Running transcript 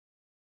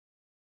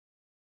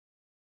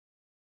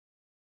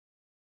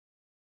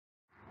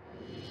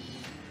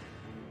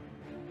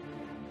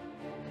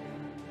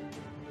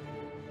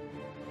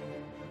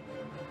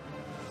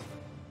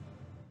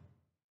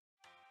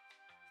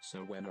So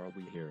when are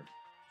we here,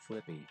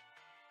 Flippy?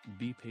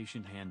 Be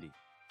patient, Handy.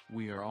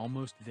 We are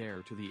almost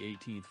there to the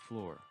 18th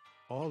floor.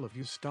 All of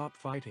you stop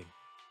fighting.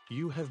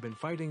 You have been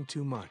fighting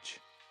too much.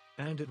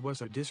 And it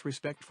was a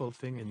disrespectful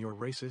thing and you're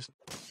racist.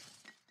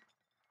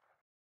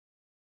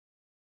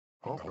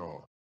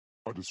 Haha.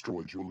 I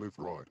destroyed your lift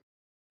right.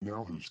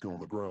 Now who's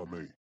gonna ground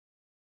me?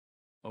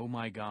 Oh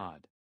my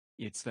god.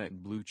 It's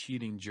that blue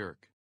cheating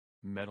jerk.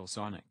 Metal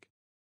Sonic.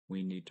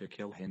 We need to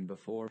kill him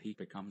before he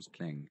becomes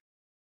king.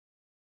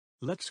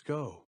 Let's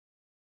go.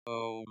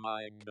 Oh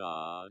my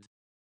god.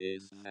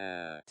 Is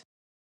that?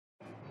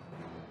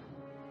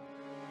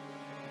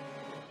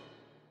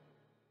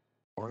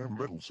 I am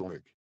Metal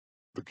Sonic,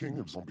 the king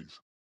of zombies.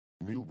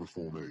 Kneel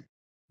before me.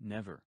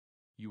 Never.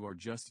 You are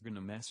just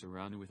gonna mess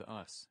around with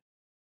us.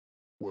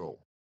 Well,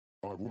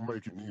 I will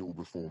make it kneel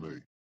before me.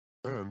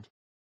 And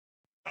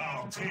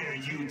I'll tear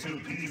you to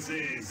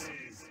pieces!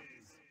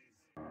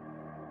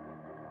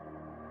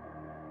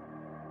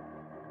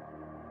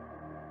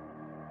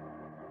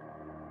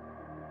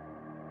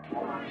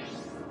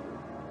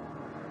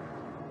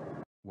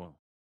 Whoa.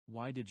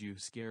 Why did you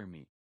scare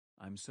me?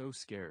 I'm so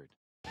scared.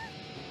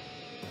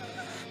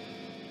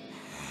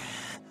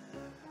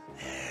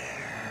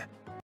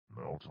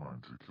 now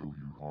time to kill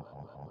you, ha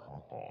ha ha ha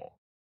ha.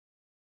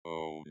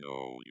 Oh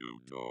no, you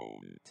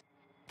don't.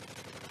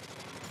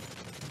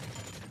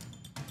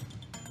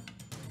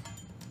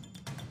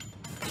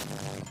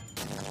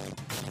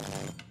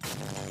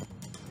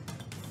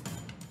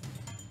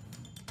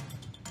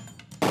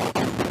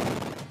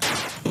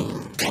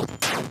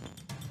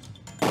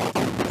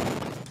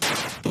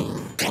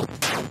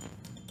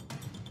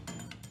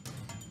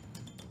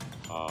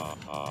 Ha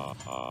ha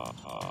ha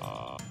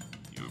ha.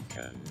 You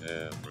can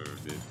never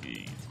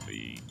defeat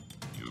me.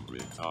 You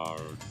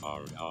retards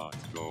are not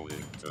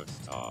going to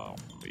stop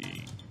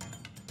me.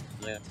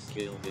 Let's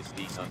kill this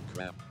piece of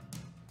crap.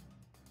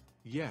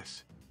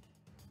 Yes.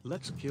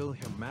 Let's kill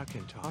him,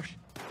 Macintosh.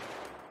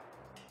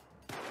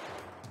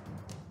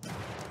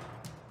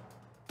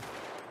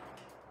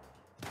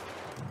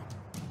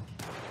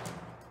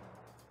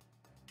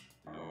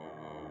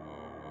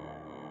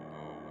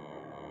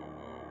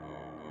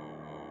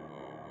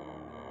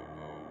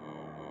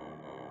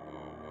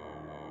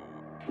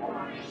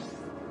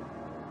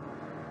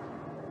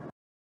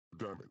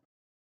 Damn it.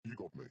 You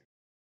got me.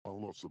 I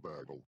lost the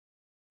bagel.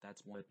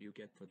 That's what you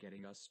get for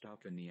getting us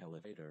stuck in the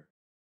elevator.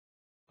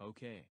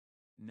 Okay.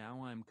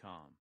 Now I'm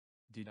calm.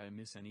 Did I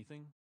miss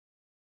anything?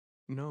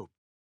 No.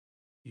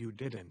 You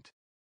didn't.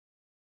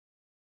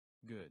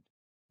 Good.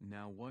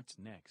 Now what's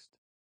next?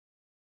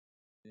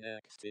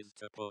 Next is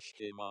to push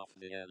him off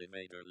the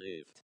elevator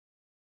lift.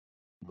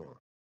 No.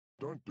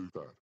 Don't do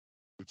that.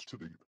 It's too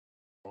deep.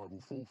 I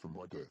will fall from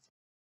my death.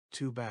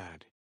 Too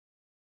bad.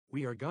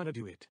 We are gonna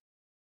do it.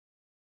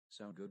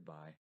 So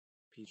goodbye,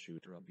 pea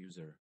shooter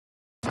abuser.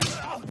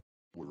 Yeah.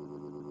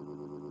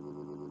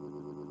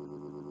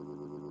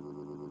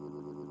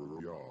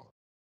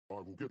 I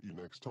will get you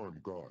next time,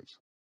 guys.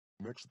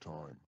 Next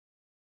time.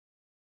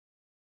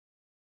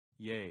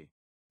 Yay.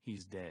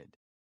 He's dead.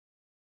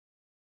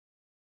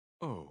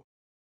 Oh.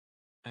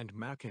 And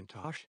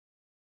Macintosh?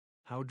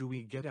 How do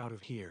we get out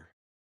of here?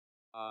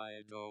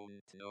 I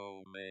don't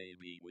know,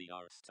 maybe we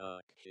are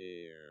stuck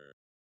here.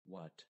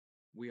 What?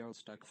 We are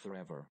stuck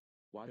forever.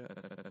 What?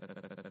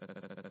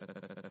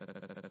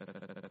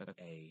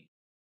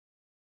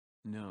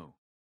 No.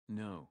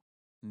 No.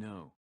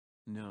 No.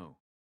 No.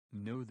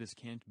 No, this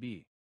can't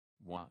be.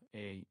 Hello,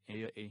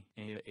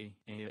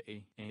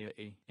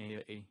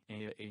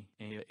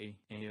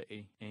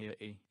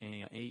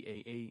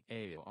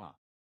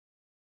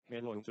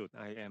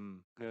 I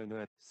am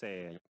gonna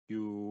say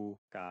you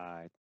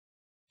guys.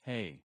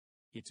 Hey,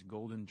 it's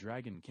Golden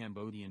Dragon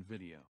Cambodian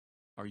video.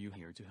 Are you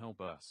here to help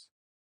us?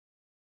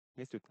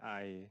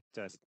 I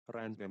just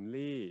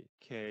randomly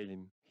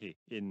came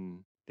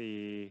in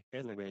the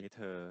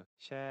elevator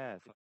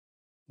shaft.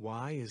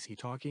 Why is he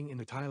talking in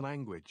a Thai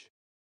language?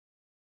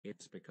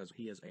 It's because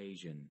he is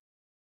Asian.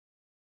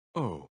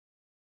 Oh.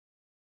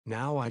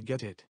 Now I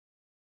get it.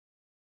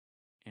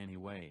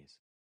 Anyways,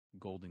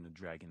 Golden the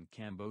Dragon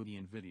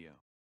Cambodian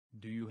video.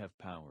 Do you have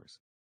powers?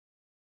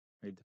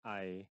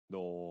 I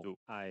know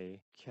I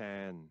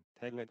can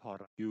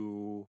teleport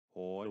you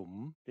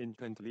home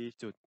instantly.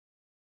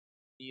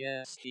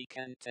 Yes, he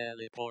can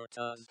teleport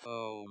us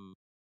home.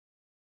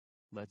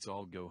 Let's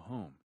all go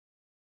home.